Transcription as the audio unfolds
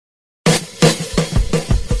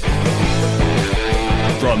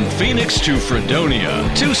From Phoenix to Fredonia,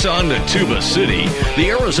 Tucson to Tuba City,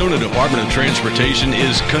 the Arizona Department of Transportation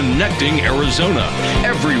is connecting Arizona.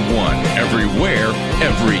 Everyone, everywhere,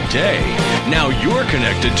 every day. Now you're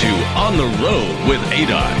connected to On the Road with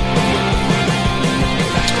ADOT.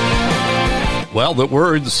 Well, the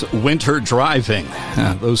words winter driving,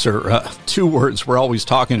 those are two words we're always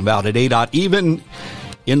talking about at ADOT. Even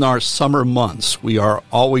in our summer months, we are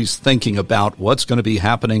always thinking about what's going to be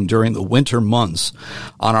happening during the winter months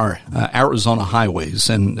on our Arizona highways.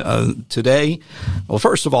 And today, well,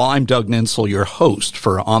 first of all, I'm Doug Nintzel, your host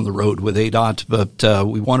for On the Road with ADOT, but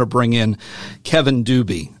we want to bring in Kevin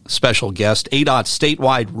Duby, special guest, ADOT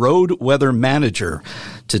statewide road weather manager,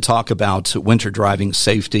 to talk about winter driving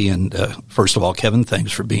safety. And first of all, Kevin,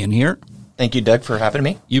 thanks for being here. Thank you, Doug, for having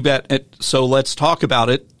me. You bet. So let's talk about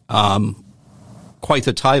it. Quite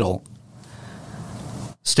the title,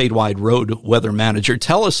 statewide road weather manager.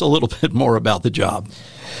 Tell us a little bit more about the job.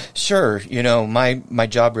 Sure. You know, my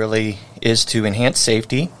job really is to enhance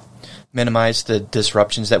safety, minimize the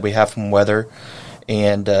disruptions that we have from weather,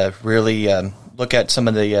 and really look at some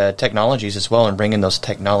of the technologies as well and bring in those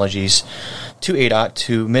technologies to ADOT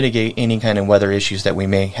to mitigate any kind of weather issues that we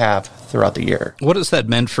may have throughout the year. What has that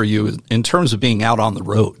meant for you in terms of being out on the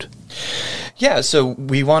road? Yeah, so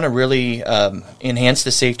we want to really enhance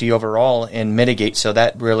the safety overall and mitigate, so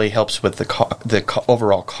that really helps with the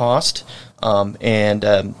overall cost and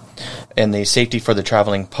the safety for the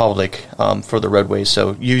traveling public for the roadways.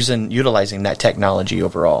 So utilizing that technology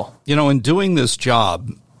overall. You know, in doing this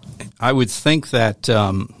job, I would think that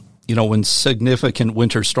when significant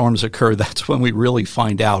winter storms occur, that's when we really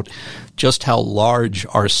find out just how large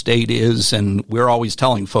our state is. And we're always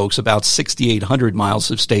telling folks about 6,800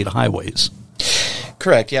 miles of state highways.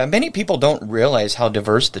 Correct. Yeah, many people don't realize how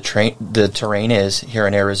diverse the terrain is here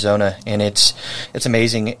in Arizona, and it's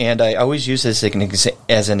amazing. And I always use this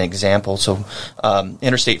as an example. So,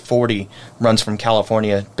 Interstate 40 runs from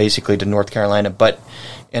California basically to North Carolina,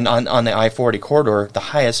 and on the I-40 corridor, the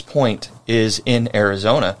highest point is in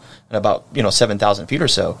Arizona, at about 7,000 feet or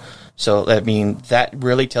so. So I mean that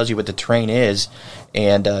really tells you what the terrain is,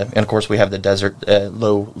 and of course we have the desert,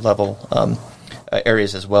 low level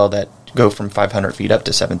areas as well that go from 500 feet up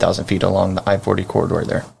to 7,000 feet along the I-40 corridor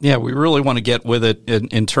there. Yeah, we really want to get with it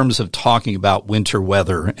in terms of talking about winter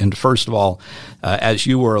weather. And first of all, as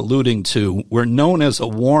you were alluding to, we're known as a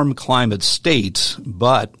warm climate state,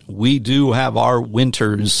 but we do have our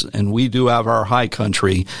winters and we do have our high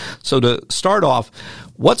country. So to start off,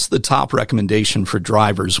 what's the top recommendation for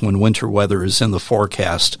drivers when winter weather is in the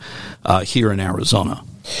forecast here in Arizona?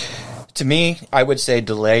 To me, I would say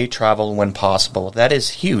delay travel when possible. That is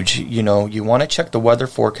huge. You want to check the weather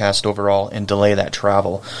forecast overall and delay that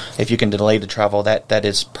travel. If you can delay the travel, that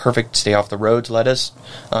is perfect. Stay off the roads. Let us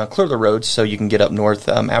clear the roads so you can get up north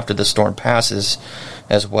after the storm passes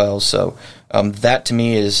as well. So that to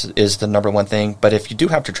me is the number one thing. But if you do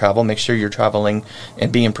have to travel, make sure you're traveling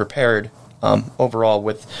and being prepared overall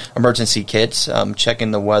with emergency kits,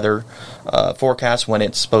 checking the weather forecast when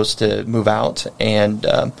it's supposed to move out, and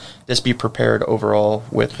just be prepared overall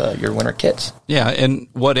with your winter kits. Yeah, and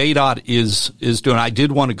what ADOT is doing, I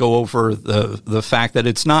did want to go over the fact that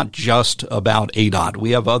it's not just about ADOT.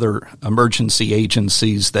 We have other emergency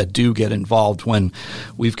agencies that do get involved when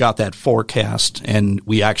we've got that forecast and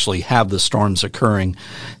we actually have the storms occurring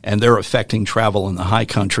and they're affecting travel in the high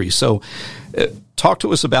country. So talk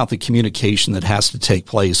to us about the communication that has to take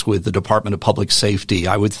place with the Department of Public Safety.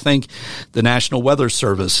 I would think the National Weather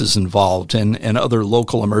Service is involved and other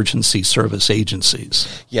local emergency service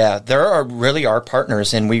agencies. Yeah, there are really our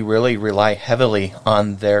partners, and we really rely heavily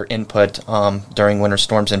on their input during winter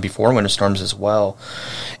storms and before winter storms as well.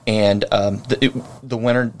 And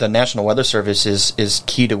the National Weather Service is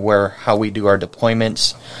key to how we do our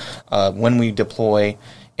deployments, when we deploy,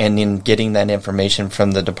 and in getting that information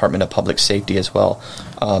from the Department of Public Safety as well,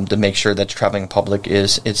 to make sure that the traveling public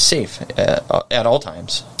is safe at all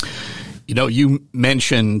times. You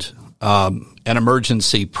mentioned an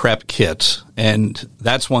emergency prep kit, and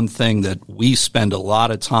that's one thing that we spend a lot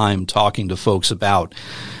of time talking to folks about.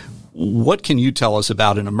 What can you tell us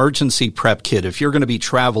about an emergency prep kit? If you're going to be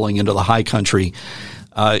traveling into the high country,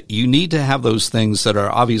 you need to have those things that are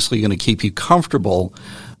obviously going to keep you comfortable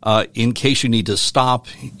in case you need to stop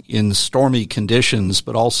in stormy conditions,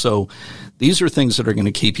 but also these are things that are going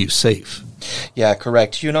to keep you safe. Yeah,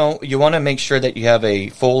 correct. You want to make sure that you have a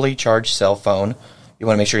fully charged cell phone. You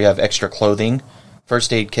want to make sure you have extra clothing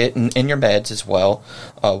first aid kit and your meds as well,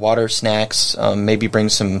 water, snacks, maybe bring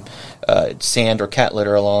some sand or cat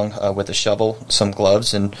litter along with a shovel, some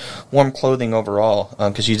gloves, and warm clothing overall,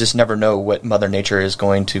 because you just never know what Mother Nature is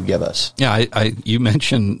going to give us. Yeah, you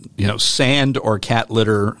mentioned, sand or cat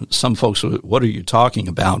litter. Some folks, what are you talking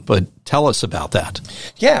about? But tell us about that.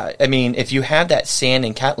 Yeah, I mean, if you have that sand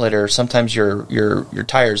and cat litter, sometimes your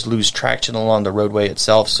tires lose traction along the roadway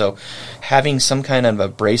itself. So having some kind of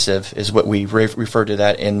abrasive is what we refer to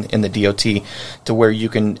that in the DOT, to where you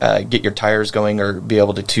can get your tires going or be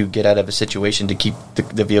able to get out of a situation to keep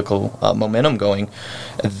the vehicle momentum going.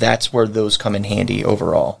 That's where those come in handy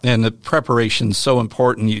overall. And the preparation is so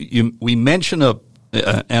important. We mentioned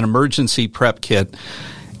an emergency prep kit.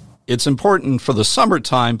 It's important for the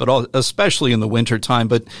summertime, but especially in the wintertime.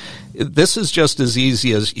 But this is just as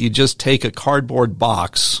easy as you just take a cardboard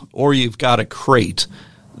box, or you've got a crate,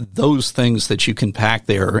 those things that you can pack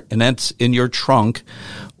there, and that's in your trunk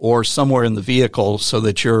or somewhere in the vehicle, so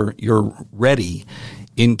that you're ready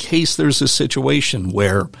in case there's a situation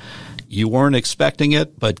where you weren't expecting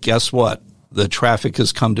it, but guess what? The traffic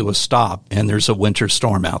has come to a stop and there's a winter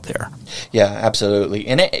storm out there. Yeah, absolutely.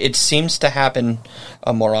 And it seems to happen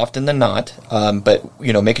more often than not. But,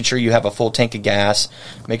 making sure you have a full tank of gas,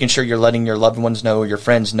 making sure you're letting your loved ones know, your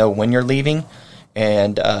friends know when you're leaving,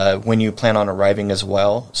 and when you plan on arriving as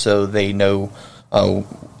well, so they know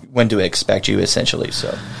when to expect you, essentially.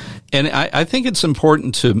 So. And I think it's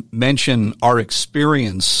important to mention our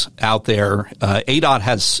experience out there. ADOT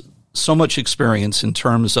has so much experience in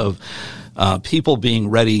terms of people being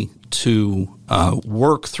ready to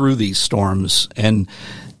work through these storms, and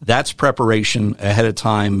that's preparation ahead of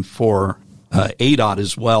time for ADOT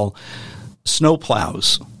as well. Snow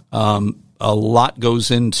plows. A lot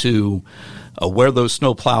goes into where those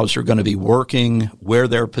snow plows are going to be working, where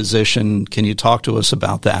they're positioned. Can you talk to us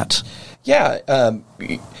about that? Yeah,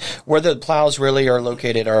 where the plows really are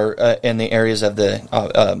located are in the areas of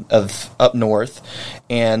of up north,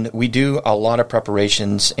 and we do a lot of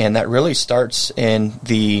preparations, and that really starts towards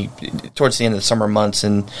the end of the summer months.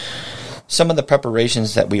 And some of the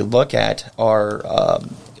preparations that we look at are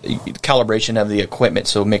calibration of the equipment,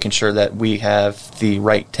 so making sure that we have the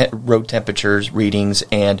right road temperatures readings,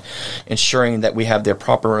 and ensuring that we have the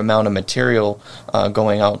proper amount of material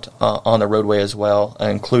going out on the roadway as well,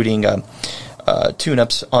 including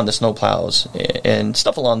tune-ups on the snowplows and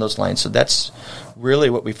stuff along those lines. So that's really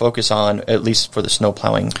what we focus on, at least for the snow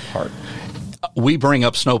plowing part. We bring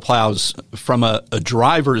up snowplows from a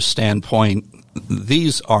driver's standpoint.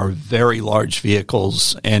 These are very large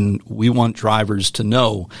vehicles, and we want drivers to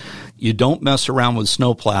know you don't mess around with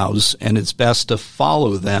snowplows, and it's best to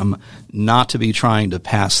follow them, not to be trying to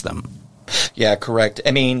pass them. Yeah, correct.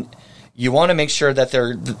 I mean, you want to make sure that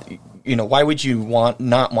they're, why would you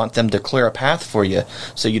not want them to clear a path for you?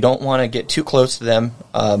 So you don't want to get too close to them.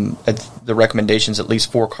 The recommendations, at least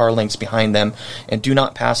 4 car lengths behind them, and do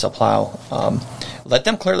not pass a plow. Let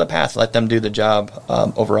them clear the path. Let them do the job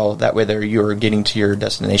overall. That way you're getting to your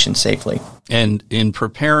destination safely. And in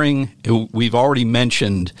preparing, we've already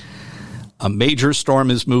mentioned a major storm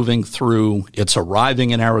is moving through. It's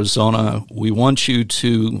arriving in Arizona. We want you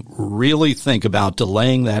to really think about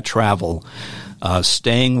delaying that travel,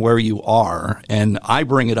 staying where you are. And I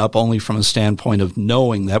bring it up only from a standpoint of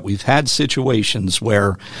knowing that we've had situations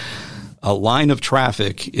where a line of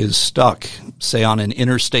traffic is stuck, say on an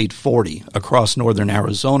Interstate 40 across northern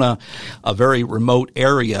Arizona, a very remote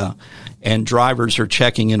area, and drivers are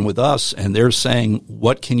checking in with us and they're saying,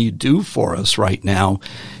 what can you do for us right now?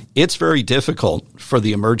 It's very difficult for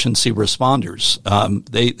the emergency responders.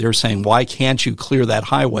 They're saying, why can't you clear that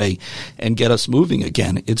highway and get us moving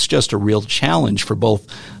again? It's just a real challenge for both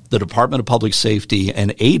the Department of Public Safety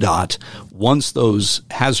and ADOT once those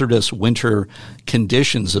hazardous winter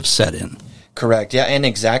conditions have set in. Correct. Yeah, and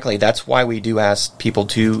exactly. That's why we do ask people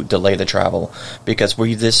to delay the travel, because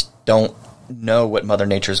we just don't know what Mother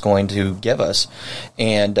Nature is going to give us.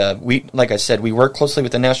 And like I said, we work closely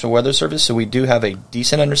with the National Weather Service, so we do have a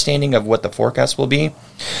decent understanding of what the forecast will be.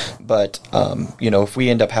 But, if we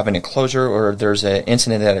end up having a closure or there's an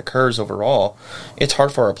incident that occurs overall, it's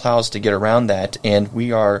hard for our plows to get around that. And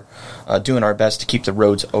we are doing our best to keep the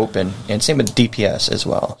roads open. And same with DPS as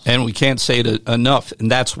well. And we can't say it enough.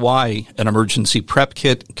 And that's why an emergency prep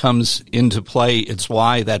kit comes into play. It's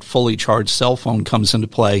why that fully charged cell phone comes into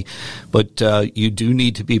play. But you do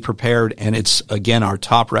need to be prepared, and it's, again, our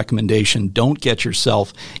top recommendation. Don't get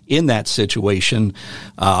yourself in that situation.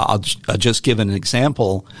 I'll just give an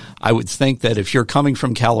example. I would think that if you're coming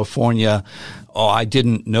from California I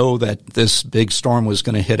didn't know that this big storm was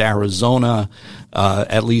going to hit Arizona,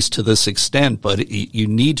 at least to this extent. But you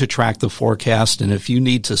need to track the forecast, and if you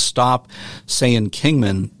need to stop, say in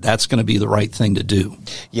Kingman, that's going to be the right thing to do.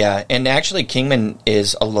 Yeah, and actually Kingman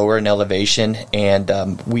is a lower in elevation,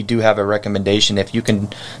 and we do have a recommendation if you can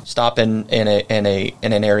stop in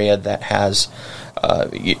an area that has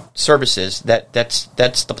services.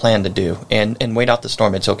 That's the plan to do, and wait out the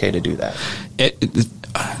storm. It's okay to do that.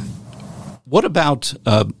 What about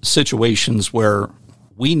situations where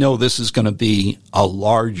we know this is going to be a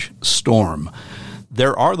large storm?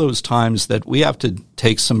 There are those times that we have to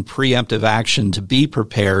take some preemptive action to be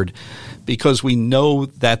prepared because we know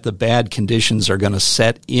that the bad conditions are going to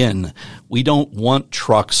set in. We don't want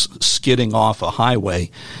trucks skidding off a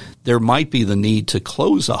highway. There might be the need to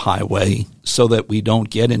close a highway so that we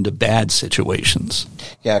don't get into bad situations.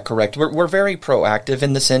 Yeah, correct. We're very proactive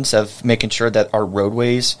in the sense of making sure that our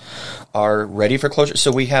roadways are ready for closure.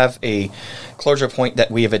 So we have a closure point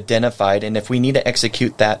that we have identified, and if we need to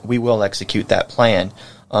execute that, we will execute that plan.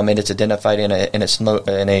 And it's identified in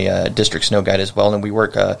a district snow guide as well. And we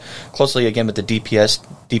work closely again with the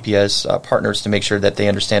DPS partners to make sure that they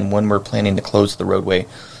understand when we're planning to close the roadway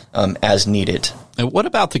as needed. And what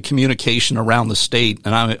about the communication around the state?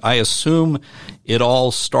 And I assume it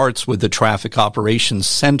all starts with the Traffic Operations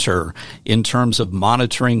Center in terms of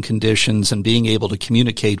monitoring conditions and being able to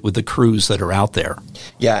communicate with the crews that are out there.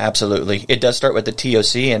 Yeah, absolutely. It does start with the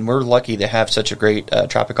TOC, and we're lucky to have such a great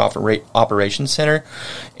Traffic Operations Center.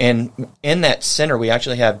 And in that center, we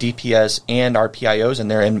actually have DPS and our PIOs in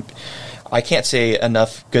there, and I can't say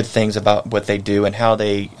enough good things about what they do and how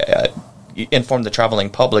they inform the traveling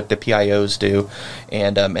public. The PIOs do,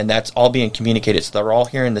 and that's all being communicated. So they're all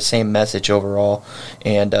hearing the same message overall,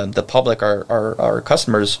 and the public, our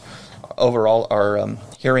customers overall, are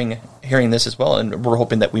hearing this as well. And we're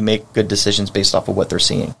hoping that we make good decisions based off of what they're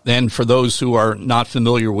seeing. And for those who are not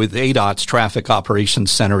familiar with ADOT's Traffic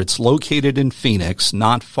Operations Center, it's located in Phoenix,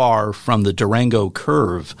 not far from the Durango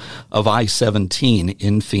curve of I-17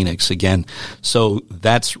 in Phoenix again. So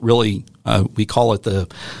that's really, we call it the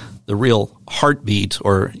real heartbeat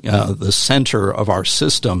or the center of our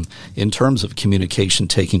system in terms of communication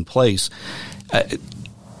taking place.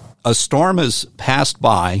 A storm has passed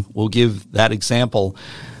by. We'll give that example.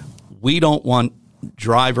 We don't want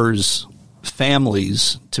drivers,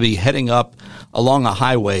 families to be heading up along a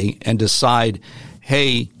highway and decide,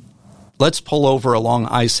 hey, let's pull over along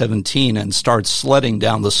I-17 and start sledding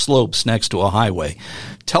down the slopes next to a highway.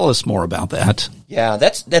 Tell us more about that. Yeah,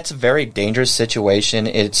 that's a very dangerous situation.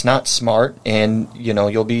 It's not smart, and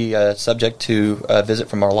you'll be subject to a visit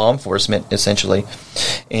from our law enforcement essentially.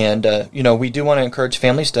 And we do want to encourage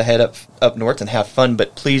families to head up north and have fun,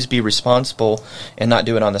 but please be responsible and not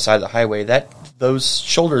do it on the side of the highway. Those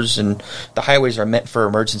shoulders and the highways are meant for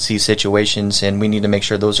emergency situations, and we need to make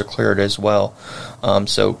sure those are cleared as well.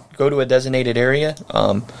 So go to a designated area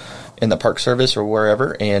in the Park Service or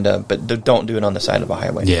wherever, but don't do it on the side of a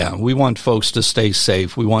highway. Yeah, we want folks to stay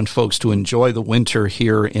safe. We want folks to enjoy the winter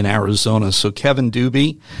here in Arizona. So Kevin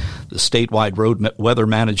Duby, the statewide road weather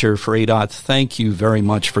manager for ADOT, thank you very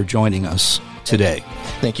much for joining us today.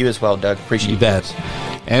 Thank you as well, Doug. Appreciate it. You bet.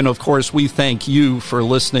 And, of course, we thank you for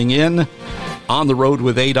listening in on the road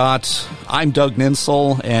with ADOT. I'm Doug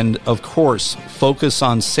Nintzel, and, of course, focus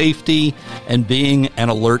on safety and being an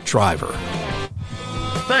alert driver.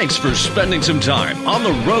 Thanks for spending some time on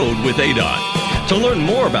the road with ADOT. To learn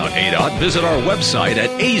more about ADOT, visit our website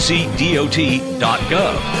at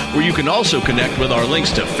azdot.gov, where you can also connect with our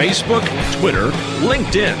links to Facebook, Twitter,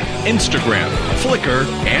 LinkedIn, Instagram, Flickr,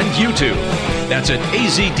 and YouTube. That's at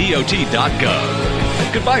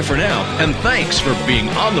azdot.gov. Goodbye for now, and thanks for being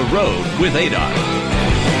on the road with ADOT.